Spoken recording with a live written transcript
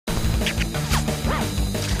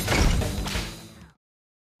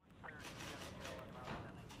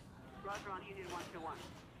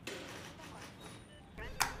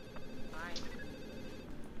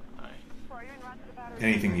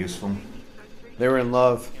Anything useful? They were in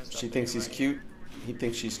love. She thinks he's cute. He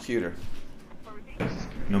thinks she's cuter.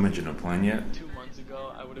 No mention of plan yet?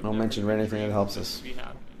 No mention of anything that helps us.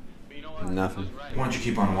 Nothing. Why don't you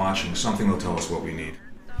keep on watching? Something will tell us what we need.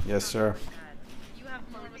 Yes, sir. You have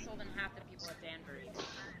more of a soul than half the people at Danbury.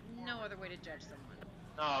 No other way to judge someone.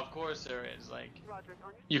 No, of course there is. Like,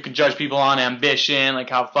 you can judge people on ambition, like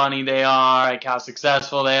how funny they are, like how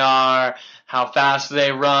successful they are, how fast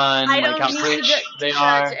they run, I like don't how need rich to they judge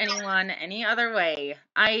are. anyone any other way.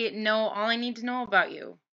 I know all I need to know about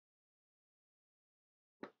you.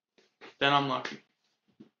 Then I'm lucky.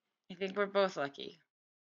 I think we're both lucky.